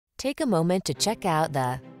Take a moment to check out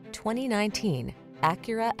the 2019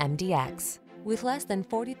 Acura MDX. With less than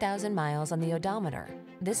 40,000 miles on the odometer,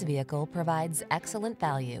 this vehicle provides excellent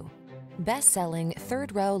value. Best-selling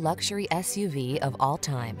third-row luxury SUV of all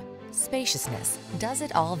time. Spaciousness,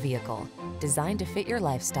 does-it-all vehicle. Designed to fit your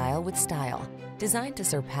lifestyle with style. Designed to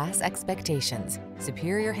surpass expectations.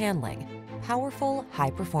 Superior handling. Powerful,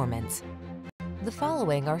 high performance. The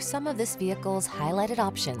following are some of this vehicle's highlighted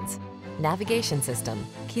options: navigation system,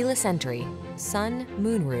 keyless entry, sun,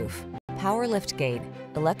 moonroof, power liftgate,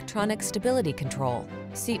 electronic stability control,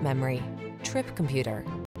 seat memory, trip computer,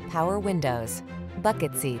 power windows,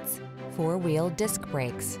 bucket seats, four-wheel disc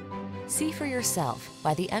brakes. See for yourself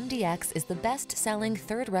why the MDX is the best-selling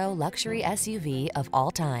third-row luxury SUV of all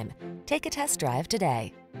time. Take a test drive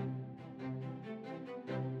today.